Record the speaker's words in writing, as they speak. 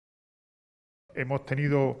Hemos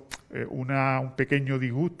tenido un pequeño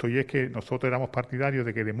disgusto, y es que nosotros éramos partidarios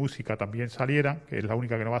de que de música también salieran, que es la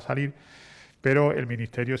única que no va a salir, pero el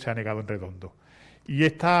Ministerio se ha negado en redondo. Y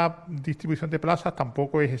esta distribución de plazas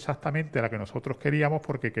tampoco es exactamente la que nosotros queríamos,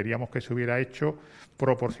 porque queríamos que se hubiera hecho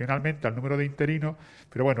proporcionalmente al número de interinos,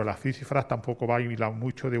 pero bueno, las cifras tampoco bailan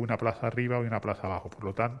mucho de una plaza arriba o de una plaza abajo. Por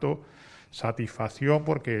lo tanto, satisfacción,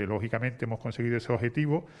 porque lógicamente hemos conseguido ese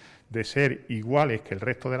objetivo de ser iguales que el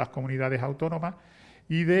resto de las comunidades autónomas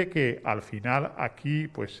y de que al final aquí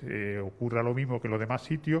pues ocurra lo mismo que en los demás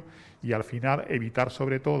sitios, y al final evitar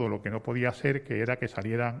sobre todo lo que no podía ser, que era que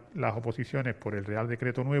salieran las oposiciones por el Real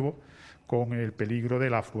Decreto nuevo con el peligro de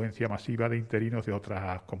la afluencia masiva de interinos de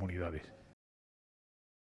otras comunidades.